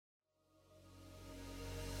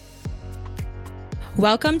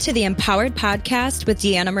Welcome to the Empowered Podcast with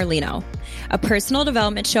Deanna Merlino, a personal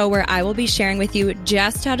development show where I will be sharing with you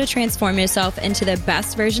just how to transform yourself into the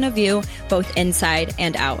best version of you, both inside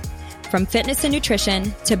and out. From fitness and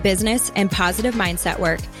nutrition to business and positive mindset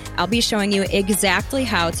work, I'll be showing you exactly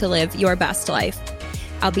how to live your best life.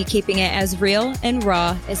 I'll be keeping it as real and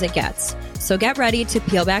raw as it gets. So get ready to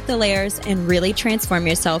peel back the layers and really transform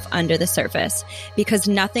yourself under the surface, because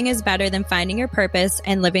nothing is better than finding your purpose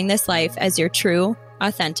and living this life as your true,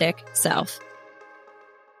 authentic self.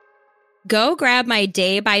 Go grab my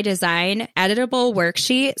Day by Design editable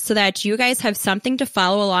worksheet so that you guys have something to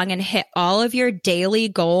follow along and hit all of your daily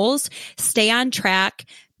goals, stay on track,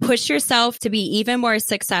 push yourself to be even more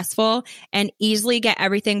successful, and easily get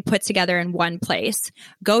everything put together in one place.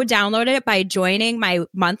 Go download it by joining my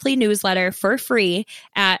monthly newsletter for free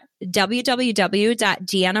at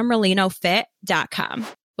www.deannamerlinofit.com.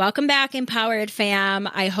 Welcome back, Empowered fam.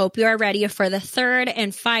 I hope you are ready for the third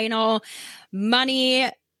and final money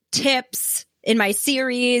tips in my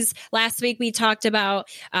series. Last week, we talked about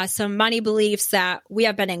some money beliefs that we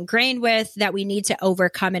have been ingrained with that we need to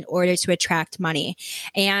overcome in order to attract money.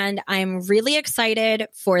 And I'm really excited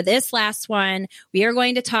for this last one. We are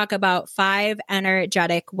going to talk about 5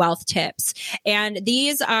 energetic wealth tips. And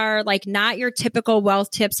these are like not your typical wealth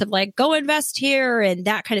tips of like, go invest here and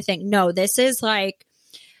that kind of thing. No, this is like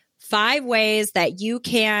 5 ways that you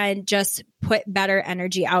can just put better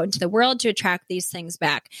energy out into the world to attract these things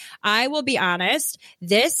back. I will be honest,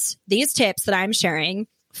 these tips that I'm sharing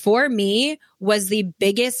for me was the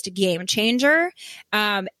biggest game changer.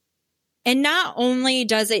 And not only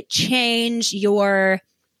does it change your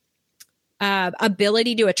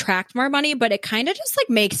ability to attract more money, but it kind of just like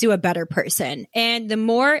makes you a better person. And the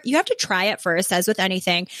more you have to try it first, as with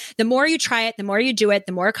anything, the more you try it, the more you do it,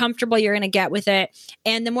 the more comfortable you're going to get with it.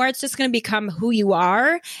 And the more it's just going to become who you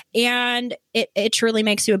are. And it truly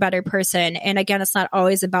makes you a better person. And again, it's not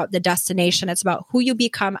always about the destination. It's about who you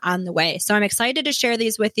become on the way. So I'm excited to share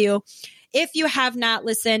these with you. If you have not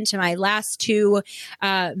listened to my last 2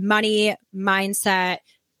 money mindset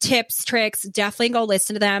tips, tricks, definitely go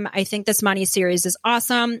listen to them. I think this money series is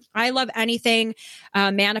awesome. I love anything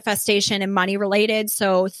manifestation and money related.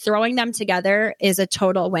 So throwing them together is a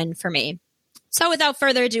total win for me. So without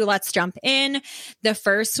further ado, let's jump in. The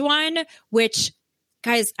first one, which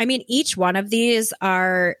guys, I mean, each one of these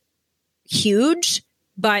are huge,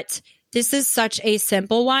 but this is such a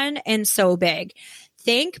simple one and so big.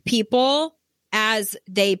 Thank people as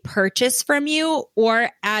they purchase from you or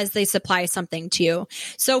as they supply something to you.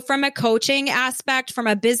 So from a coaching aspect, from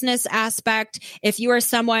a business aspect, if you are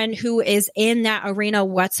someone who is in that arena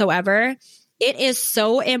whatsoever, it is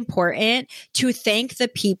so important to thank the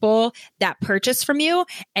people that purchase from you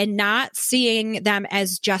and not seeing them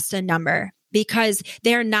as just a number. Because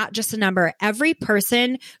they're not just a number. Every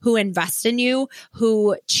person who invests in you,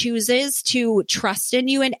 who chooses to trust in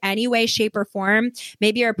you in any way, shape, or form,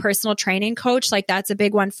 maybe you're a personal training coach, like that's a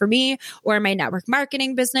big one for me, or my network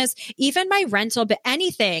marketing business, even my rental, but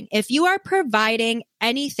anything. If you are providing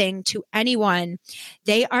anything to anyone,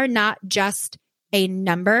 they are not just a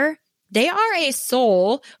number. They are a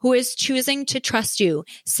soul who is choosing to trust you.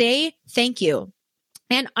 Say thank you.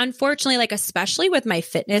 And unfortunately, like especially with my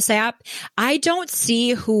fitness app, I don't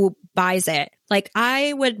see who buys it. Like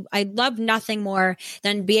I'd love nothing more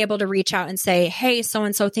than be able to reach out and say, hey,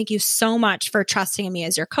 so-and-so, thank you so much for trusting in me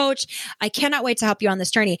as your coach. I cannot wait to help you on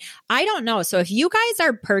this journey. I don't know. So if you guys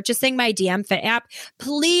are purchasing my DM Fit app,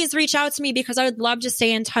 please reach out to me because I would love to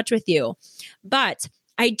stay in touch with you. But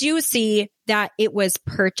I do see that it was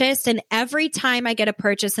purchased. And every time I get a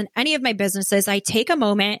purchase in any of my businesses, I take a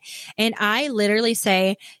moment and I literally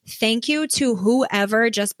say, thank you to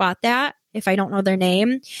whoever just bought that. If I don't know their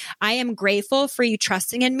name, I am grateful for you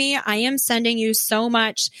trusting in me. I am sending you so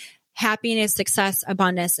much happiness, success,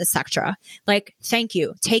 abundance, etc. Like, thank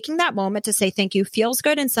you. Taking that moment to say thank you feels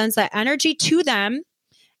good and sends that energy to them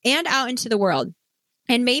and out into the world.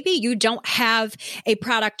 And maybe you don't have a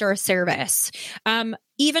product or a service.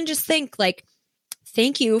 Even just think like,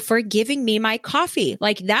 thank you for giving me my coffee.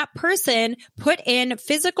 Like that person put in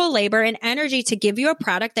physical labor and energy to give you a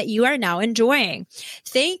product that you are now enjoying.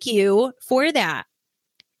 Thank you for that.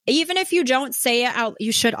 Even if you don't say it out,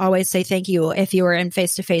 you should always say thank you if you are in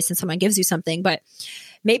face-to-face and someone gives you something. But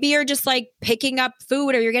maybe you're just like picking up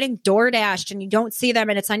food or you're getting DoorDashed and you don't see them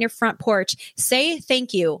and it's on your front porch. Say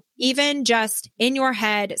thank you. Even just in your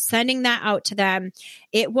head, sending that out to them,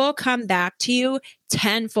 it will come back to you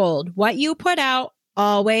tenfold. What you put out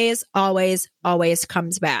always, always, always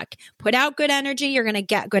comes back. Put out good energy, you're going to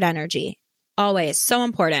get good energy. Always. So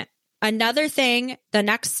important. Another thing, the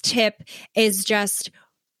next tip is just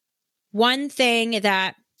one thing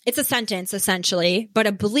that it's a sentence essentially, but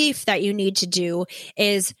a belief that you need to do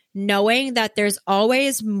is knowing that there's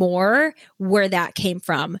always more where that came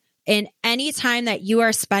from. In any time that you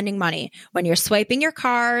are spending money, when you're swiping your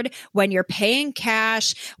card, when you're paying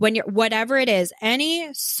cash, when you're whatever it is,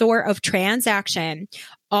 any sort of transaction,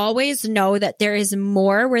 always know that there is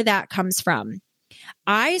more where that comes from.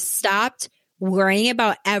 I stopped worrying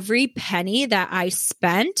about every penny that I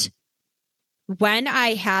spent when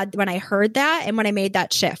I heard that and when I made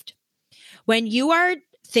that shift. When you are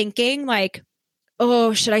thinking like,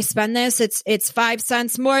 oh, should I spend this? It's 5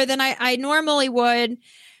 cents more than I normally would.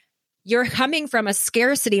 You're coming from a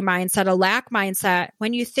scarcity mindset, a lack mindset.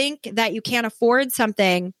 When you think that you can't afford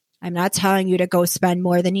something, I'm not telling you to go spend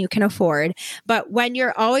more than you can afford. But when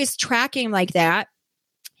you're always tracking like that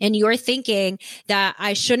and you're thinking that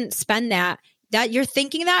I shouldn't spend that you're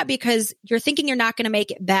thinking that because you're thinking you're not going to make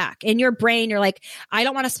it back. In your brain, you're like, I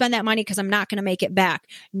don't want to spend that money because I'm not going to make it back.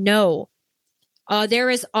 No, there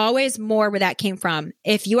is always more where that came from.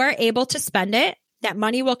 If you are able to spend it, that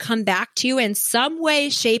money will come back to you in some way,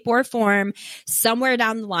 shape, or form somewhere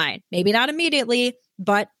down the line. Maybe not immediately,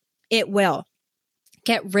 but it will.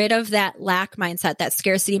 Get rid of that lack mindset, that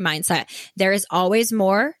scarcity mindset. There is always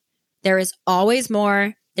more. There is always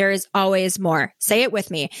more. There is always more. Say it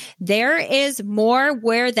with me. There is more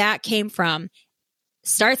where that came from.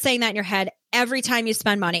 Start saying that in your head every time you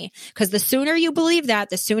spend money, because the sooner you believe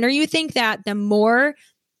that, the sooner you think that, the more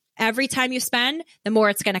every time you spend, the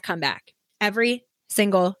more it's going to come back. Every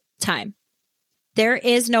single time. There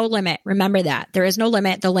is no limit. Remember that. There is no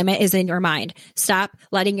limit. The limit is in your mind. Stop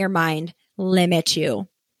letting your mind limit you.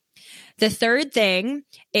 The third thing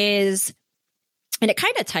is, and it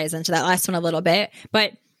kind of ties into that last one a little bit,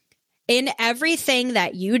 but in everything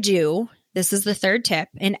that you do, this is the third tip,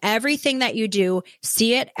 in everything that you do,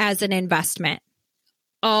 see it as an investment.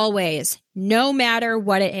 Always, no matter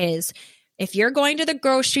what it is. If you're going to the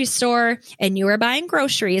grocery store and you are buying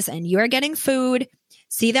groceries and you are getting food,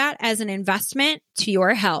 see that as an investment to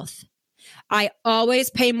your health. I always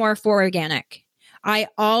pay more for organic. I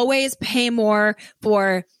always pay more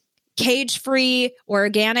for cage-free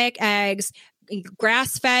organic eggs,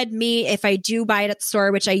 grass-fed meat if I do buy it at the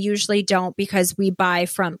store, which I usually don't because we buy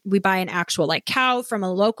an actual like cow from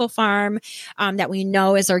a local farm that we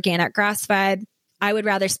know is organic grass-fed. I would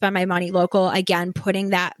rather spend my money local. Again, putting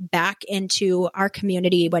that back into our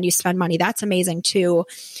community when you spend money, that's amazing too.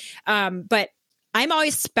 But I'm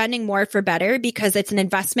always spending more for better because it's an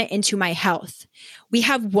investment into my health. We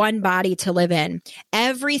have one body to live in.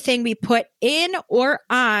 Everything we put in or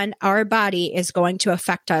on our body is going to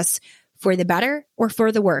affect us for the better or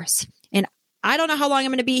for the worse. And I don't know how long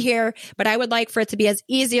I'm going to be here, but I would like for it to be as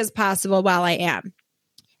easy as possible while I am.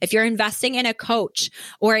 If you're investing in a coach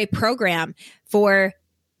or a program for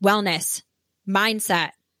wellness,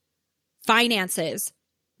 mindset, finances,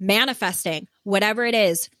 manifesting, whatever it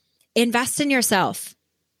is, invest in yourself.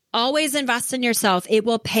 Always invest in yourself. It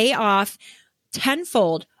will pay off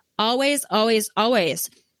tenfold. Always, always, always.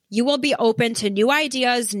 You will be open to new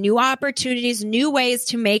ideas, new opportunities, new ways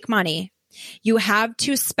to make money. You have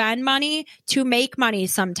to spend money to make money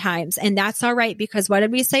sometimes. And that's all right, because what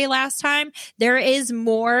did we say last time? There is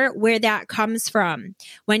more where that comes from.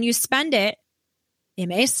 When you spend it, it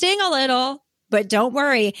may sting a little, but don't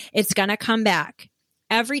worry, it's going to come back.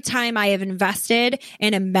 Every time I have invested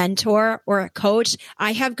in a mentor or a coach,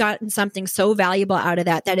 I have gotten something so valuable out of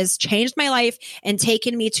that has changed my life and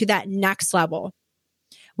taken me to that next level.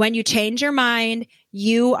 When you change your mind,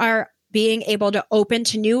 you are being able to open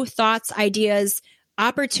to new thoughts, ideas,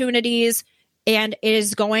 opportunities, and it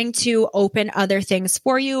is going to open other things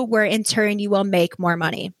for you where in turn you will make more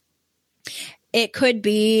money. It could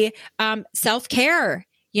be self-care.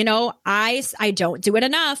 You know, I don't do it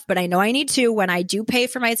enough, but I know I need to. When I do pay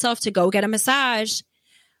for myself to go get a massage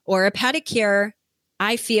or a pedicure,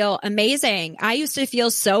 I feel amazing. I used to feel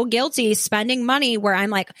so guilty spending money where I'm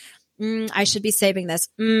like, I should be saving this.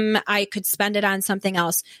 I could spend it on something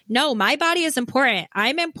else. No, my body is important.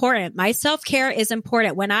 I'm important. My self-care is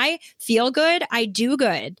important. When I feel good, I do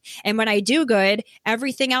good. And when I do good,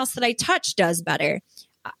 everything else that I touch does better.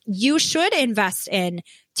 You should invest in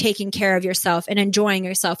taking care of yourself and enjoying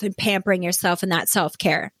yourself and pampering yourself in that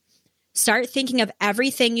self-care. Start thinking of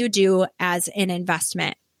everything you do as an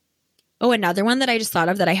investment. Oh, another one that I just thought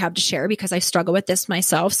of that I have to share because I struggle with this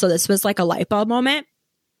myself. So this was like a light bulb moment.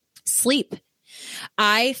 Sleep.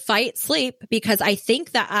 I fight sleep because I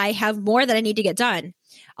think that I have more that I need to get done.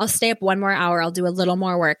 I'll stay up 1 more hour. I'll do a little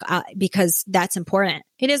more work because that's important.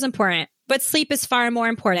 It is important, but sleep is far more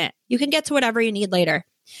important. You can get to whatever you need later.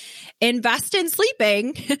 invest in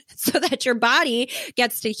sleeping so that your body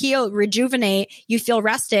gets to heal, rejuvenate, you feel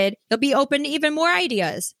rested, you'll be open to even more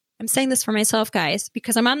ideas. I'm saying this for myself, guys,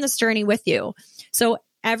 because I'm on this journey with you. So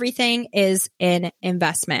everything is an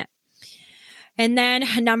investment. And then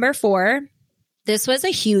number 4, this was a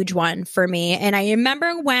huge one for me. And I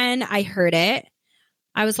remember when I heard it,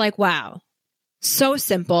 I was like, wow, so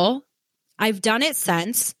simple. I've done it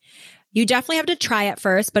since. You definitely have to try it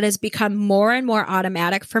first, but it's become more and more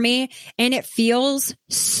automatic for me. And it feels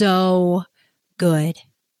so good.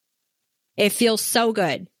 It feels so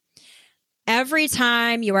good. Every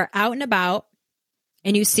time you are out and about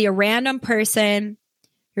and you see a random person,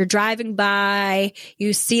 you're driving by,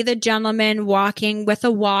 you see the gentleman walking with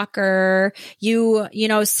a walker, you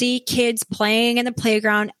see kids playing in the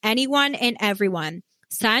playground, anyone and everyone.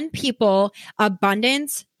 Send people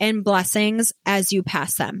abundance and blessings as you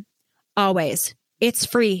pass them. Always. It's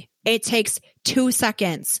free. It takes 2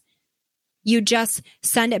 seconds. You just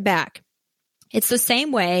send it back. It's the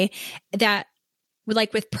same way that,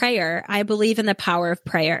 like with prayer, I believe in the power of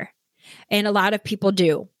prayer. And a lot of people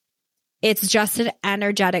do. It's just an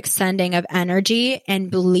energetic sending of energy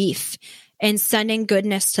and belief and sending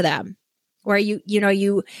goodness to them. Where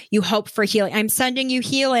you hope for healing. I'm sending you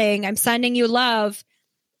healing. I'm sending you love.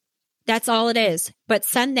 That's all it is. But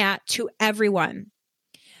send that to everyone.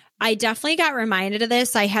 I definitely got reminded of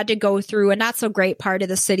this. I had to go through a not so great part of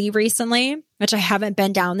the city recently, which I haven't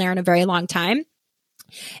been down there in a very long time.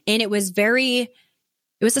 And it was a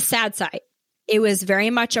sad sight. It was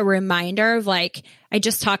very much a reminder of like, I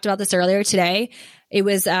just talked about this earlier today. It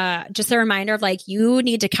was just a reminder of like, you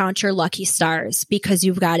need to count your lucky stars because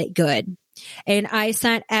you've got it good. And I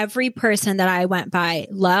sent every person that I went by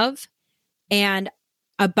love and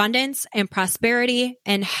abundance and prosperity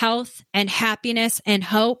and health and happiness and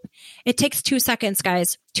hope. It takes 2 seconds,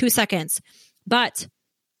 guys, 2 seconds. But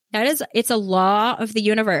it's a law of the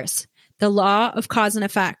universe, the law of cause and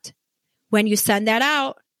effect. When you send that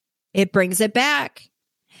out, it brings it back.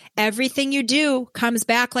 Everything you do comes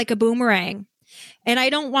back like a boomerang. And I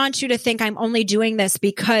don't want you to think I'm only doing this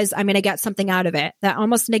because I'm going to get something out of it. That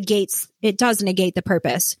almost does negate the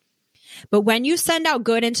purpose. But when you send out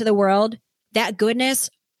good into the world, that goodness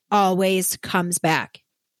always comes back.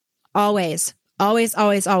 Always, always,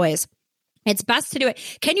 always, always. It's best to do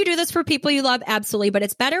it. Can you do this for people you love? Absolutely. But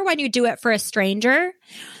it's better when you do it for a stranger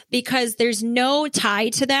because there's no tie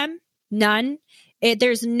to them. None.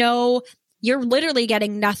 You're literally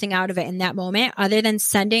getting nothing out of it in that moment other than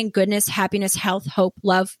sending goodness, happiness, health, hope,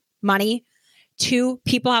 love, money to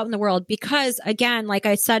people out in the world. Because again, like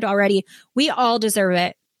I said already, we all deserve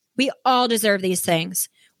it. We all deserve these things.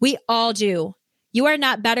 We all do. You are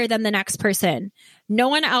not better than the next person. No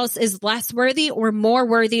one else is less worthy or more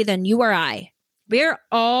worthy than you or I. We are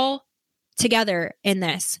all together in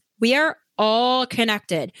this. We are all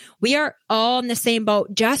connected. We are all in the same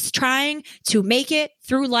boat, just trying to make it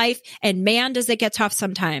through life. And man, does it get tough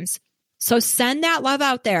sometimes. So send that love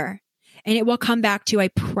out there and it will come back to you, I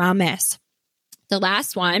promise. The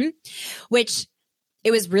last one, which it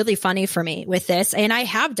was really funny for me with this, and I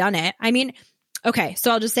have done it. I mean, okay, so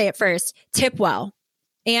I'll just say it first. Tip well.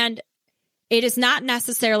 And it is not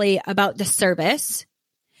necessarily about the service,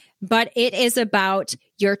 but it is about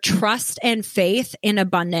your trust and faith in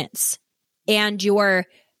abundance and your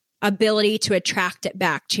ability to attract it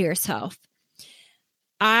back to yourself.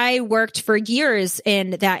 I worked for years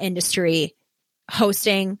in that industry,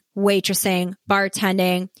 hosting, waitressing,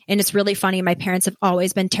 bartending. And it's really funny. My parents have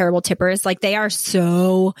always been terrible tippers. Like they are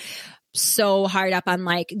so hard up on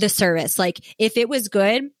like the service. Like if it was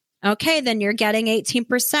good, okay, then you're getting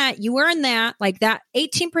 18%. You earned that. Like that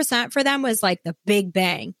 18% for them was like the big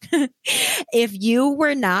bang. If you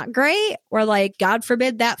were not great or like, God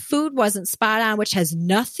forbid, that food wasn't spot on, which has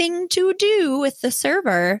nothing to do with the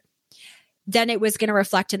server, then it was going to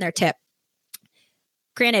reflect in their tip.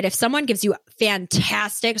 Granted, if someone gives you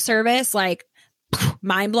fantastic service, like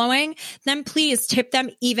mind-blowing, then please tip them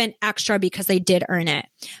even extra because they did earn it.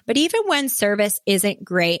 But even when service isn't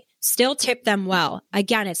great, still tip them well.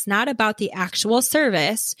 Again, it's not about the actual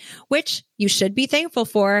service, which you should be thankful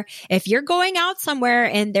for. If you're going out somewhere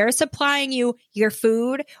and they're supplying you your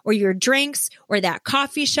food or your drinks or that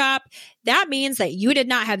coffee shop, that means that you did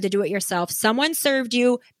not have to do it yourself. Someone served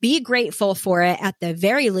you. Be grateful for it at the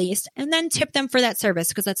very least, and then tip them for that service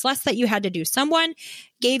because it's less that you had to do. Someone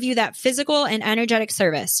gave you that physical and energetic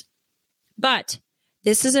service. But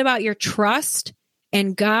this is about your trust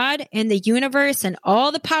and God and the universe and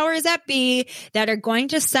all the powers that be that are going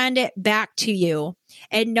to send it back to you,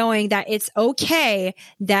 and knowing that it's okay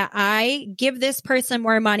that I give this person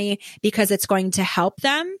more money because it's going to help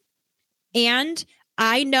them. And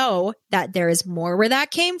I know that there is more where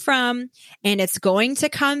that came from, and it's going to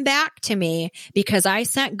come back to me because I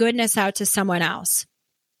sent goodness out to someone else.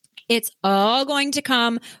 It's all going to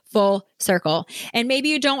come full circle. And maybe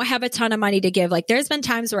you don't have a ton of money to give. Like there's been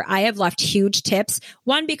times where I have left huge tips.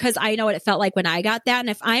 One, because I know what it felt like when I got that. And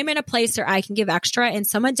if I'm in a place where I can give extra and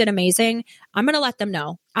someone did amazing, I'm going to let them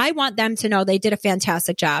know. I want them to know they did a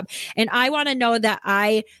fantastic job. And I want to know that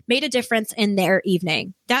I made a difference in their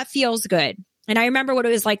evening. That feels good. And I remember what it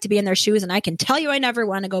was like to be in their shoes. And I can tell you, I never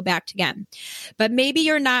want to go back again. But maybe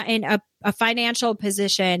you're not in a financial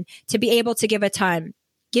position to be able to give a ton.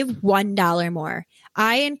 Give $1 more.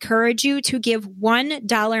 I encourage you to give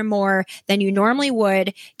 $1 more than you normally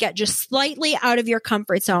would. Get just slightly out of your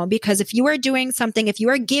comfort zone, because if you are doing something, if you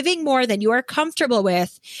are giving more than you are comfortable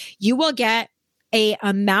with, you will get a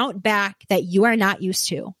amount back that you are not used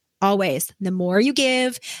to. Always. The more you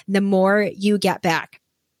give, the more you get back.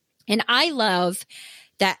 And I love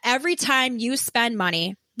that every time you spend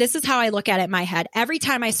money, this is how I look at it in my head. Every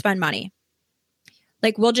time I spend money,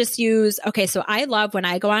 like we'll just use, okay, so I love when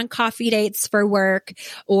I go on coffee dates for work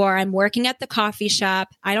or I'm working at the coffee shop.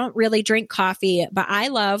 I don't really drink coffee, but I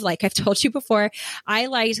love, like I've told you before, I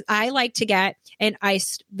like to get an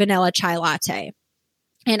iced vanilla chai latte.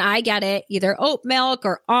 And I get it either oat milk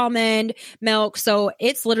or almond milk. So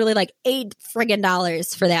it's literally like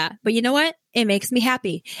 $8 for that. But you know what? It makes me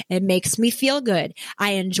happy. It makes me feel good.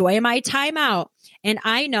 I enjoy my time out. And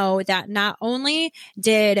I know that not only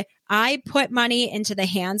did I put money into the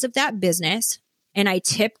hands of that business and I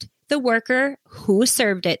tipped the worker who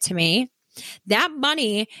served it to me, that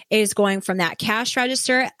money is going from that cash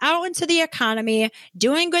register out into the economy,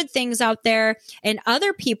 doing good things out there. And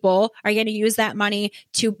other people are going to use that money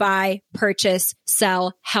to buy, purchase,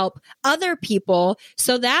 sell, help other people.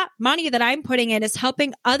 So that money that I'm putting in is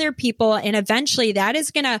helping other people. And eventually that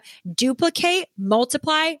is going to duplicate,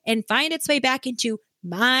 multiply, and find its way back into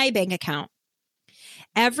my bank account.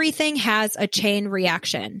 Everything has a chain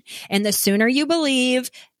reaction. And the sooner you believe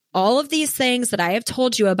all of these things that I have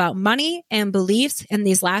told you about money and beliefs in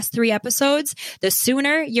these last 3 episodes, the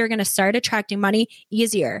sooner you're going to start attracting money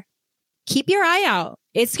easier. Keep your eye out.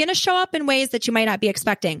 It's going to show up in ways that you might not be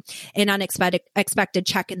expecting. An unexpected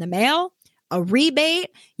check in the mail, a rebate,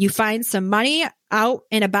 you find some money out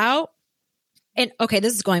and about. And okay,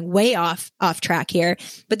 this is going way off track here,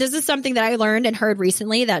 but this is something that I learned and heard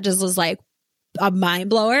recently that just was like a mind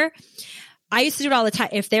blower. I used to do it all the time.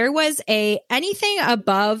 If there was anything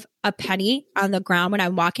above a penny on the ground when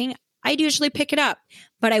I'm walking, I'd usually pick it up,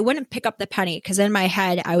 but I wouldn't pick up the penny because in my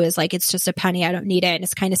head, I was like, it's just a penny. I don't need it. And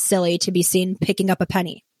it's kind of silly to be seen picking up a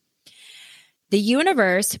penny. The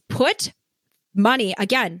universe put money,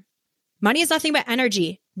 again, money is nothing but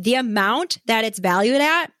energy. The amount that it's valued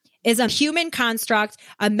at is a human construct,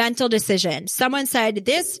 a mental decision. Someone said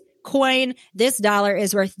this coin, this dollar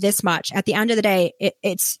is worth this much. At the end of the day,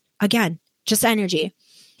 it's, again, just energy.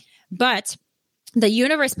 But the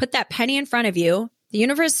universe put that penny in front of you. The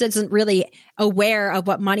universe isn't really aware of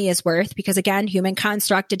what money is worth because, again, human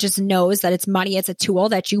construct, it just knows that it's money. It's a tool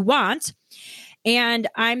that you want. And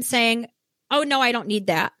I'm saying, oh, no, I don't need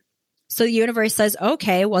that. So the universe says,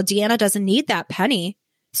 okay, well, Deanna doesn't need that penny.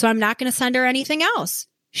 So I'm not going to send her anything else.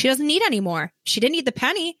 She doesn't need any more. She didn't need the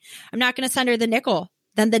penny. I'm not going to send her the nickel,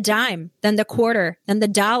 then the dime, then the quarter, then the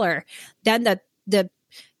dollar, then the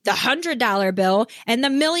 $100 bill and the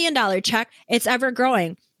 $1 million check. It's ever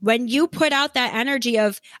growing. When you put out that energy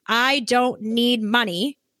of, I don't need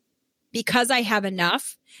money because I have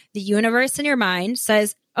enough, the universe in your mind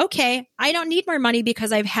says, okay, I don't need more money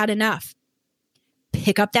because I've had enough.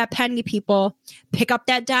 Pick up that penny, people. Pick up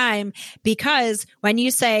that dime, because when you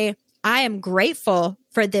say, I am grateful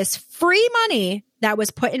for this free money that was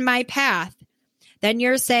put in my path, then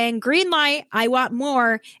you're saying, green light, I want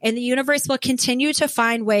more. And the universe will continue to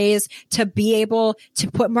find ways to be able to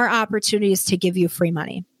put more opportunities to give you free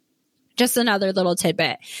money. Just another little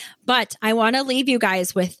tidbit. But I want to leave you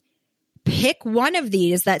guys with, pick one of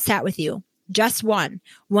these that sat with you. Just one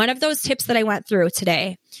of those tips that I went through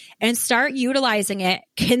today, and start utilizing it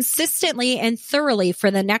consistently and thoroughly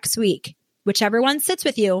for the next week, whichever one sits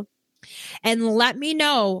with you. And let me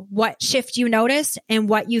know what shift you noticed and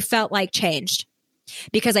what you felt like changed.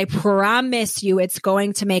 Because I promise you it's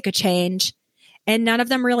going to make a change, and none of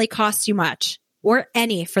them really cost you much, or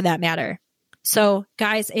any for that matter. So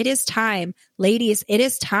guys, it is time. Ladies, it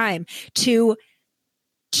is time to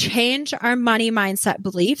change our money mindset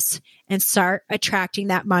beliefs and start attracting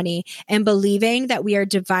that money and believing that we are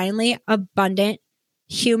divinely abundant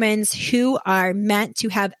humans who are meant to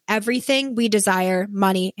have everything we desire,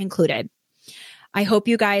 money included. I hope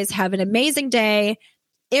you guys have an amazing day.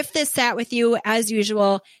 If this sat with you, as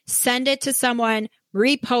usual, send it to someone,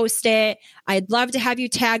 repost it. I'd love to have you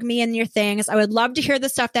tag me in your things. I would love to hear the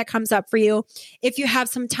stuff that comes up for you. If you have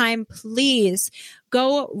some time, please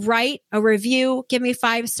go write a review. Give me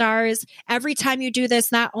 5 stars. Every time you do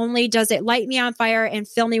this, not only does it light me on fire and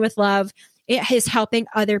fill me with love, it is helping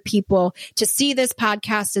other people to see this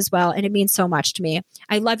podcast as well. And it means so much to me.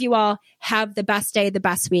 I love you all. Have the best day, the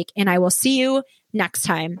best week, and I will see you next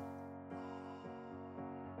time.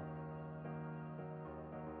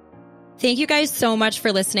 Thank you guys so much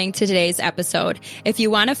for listening to today's episode. If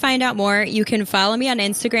you want to find out more, you can follow me on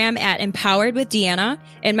Instagram at Empowered with Deanna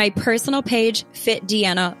and my personal page, Fit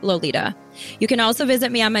Deanna Lolita. You can also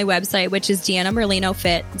visit me on my website, which is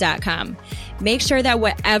deannamerlinofit.com. Make sure that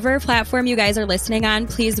whatever platform you guys are listening on,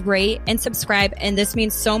 please rate and subscribe. And this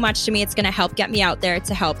means so much to me. It's going to help get me out there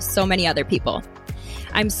to help so many other people.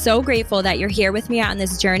 I'm so grateful that you're here with me on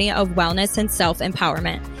this journey of wellness and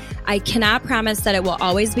self-empowerment. I cannot promise that it will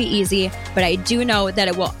always be easy, but I do know that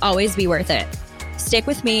it will always be worth it. Stick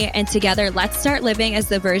with me, and together, let's start living as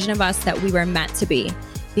the version of us that we were meant to be.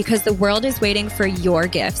 Because the world is waiting for your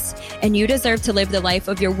gifts, and you deserve to live the life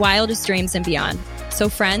of your wildest dreams and beyond. So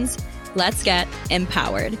friends, let's get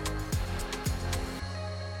empowered.